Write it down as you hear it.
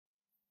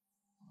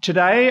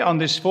Today, on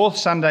this fourth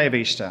Sunday of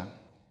Easter,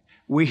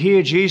 we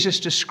hear Jesus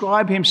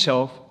describe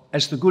himself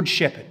as the Good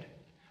Shepherd,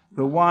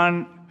 the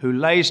one who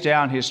lays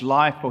down his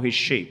life for his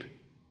sheep.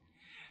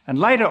 And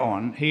later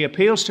on, he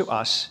appeals to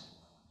us,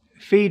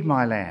 "Feed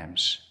my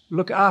lambs,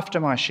 look after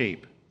my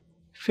sheep,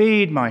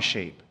 feed my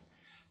sheep,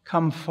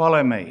 come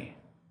follow me."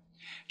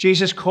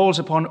 Jesus calls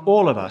upon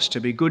all of us to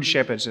be good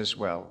shepherds as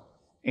well,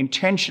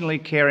 intentionally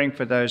caring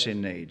for those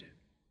in need.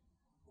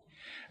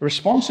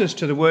 Responses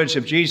to the words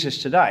of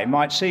Jesus today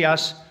might see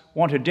us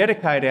want to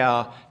dedicate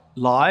our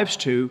lives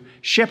to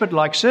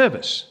shepherd-like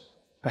service,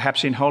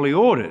 perhaps in holy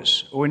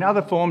orders or in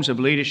other forms of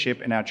leadership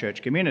in our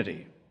church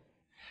community.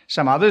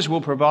 Some others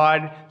will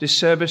provide this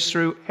service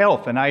through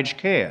health and aged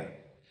care,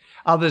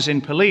 others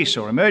in police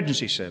or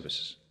emergency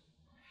services.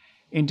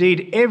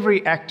 Indeed,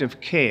 every act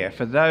of care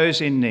for those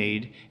in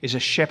need is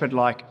a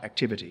shepherd-like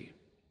activity.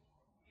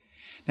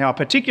 Now, a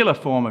particular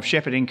form of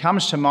shepherding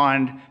comes to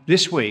mind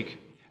this week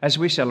as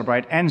we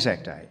celebrate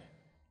ANZAC Day.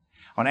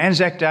 On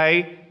ANZAC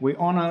Day, we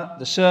honour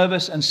the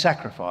service and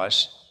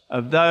sacrifice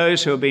of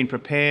those who have been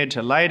prepared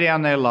to lay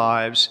down their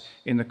lives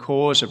in the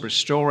cause of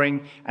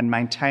restoring and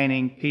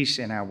maintaining peace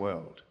in our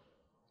world.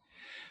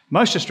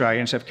 Most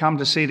Australians have come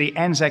to see the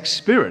ANZAC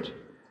spirit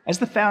as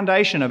the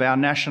foundation of our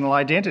national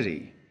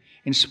identity,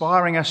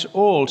 inspiring us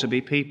all to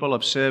be people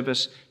of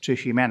service to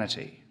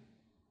humanity.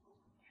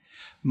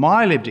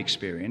 My lived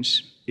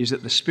experience is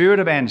that the Spirit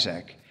of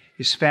ANZAC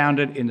is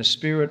founded in the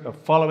spirit of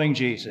following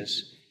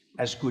Jesus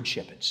as good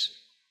shepherds.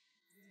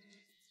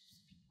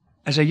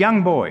 As a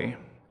young boy,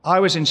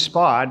 I was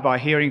inspired by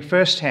hearing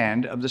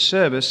firsthand of the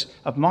service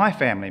of my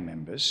family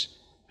members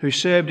who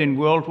served in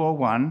World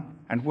War I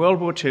and World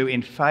War II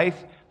in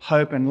faith,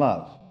 hope and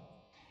love.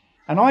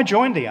 And I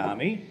joined the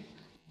army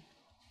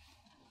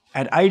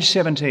at age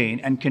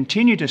 17 and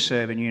continued to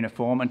serve in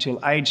uniform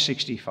until age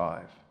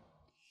 65.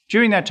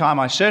 During that time,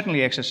 I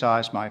certainly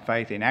exercised my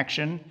faith in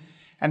action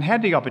and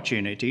had the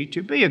opportunity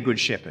to be a good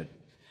shepherd,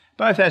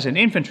 both as an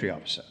infantry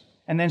officer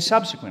and then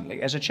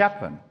subsequently as a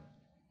chaplain.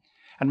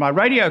 And my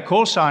radio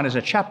call sign as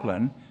a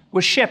chaplain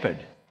was Shepherd.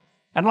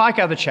 And like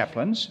other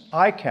chaplains,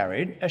 I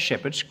carried a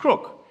shepherd's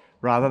crook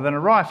rather than a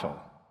rifle.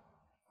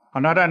 I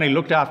not only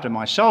looked after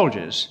my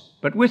soldiers,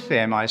 but with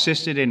them I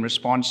assisted in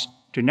response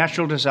to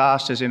natural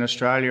disasters in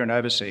Australia and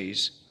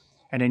overseas,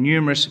 and in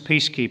numerous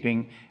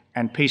peacekeeping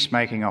and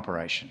peacemaking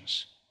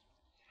operations.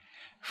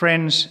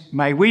 Friends,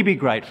 may we be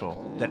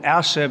grateful that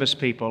our service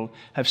people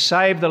have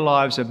saved the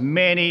lives of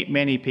many,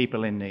 many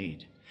people in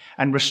need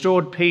and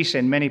restored peace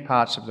in many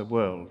parts of the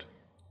world.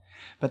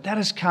 But that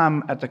has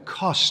come at the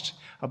cost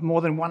of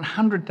more than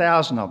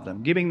 100,000 of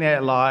them giving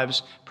their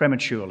lives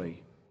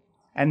prematurely,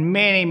 and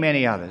many,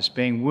 many others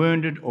being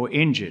wounded or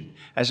injured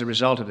as a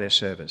result of their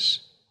service.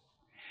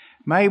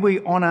 May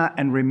we honour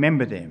and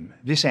remember them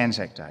this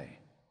ANZAC Day.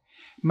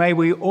 May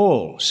we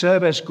all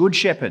serve as good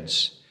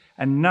shepherds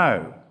and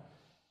know,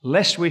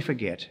 lest we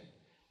forget,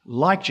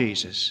 like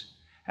Jesus,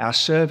 our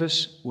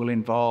service will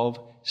involve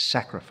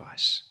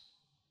sacrifice.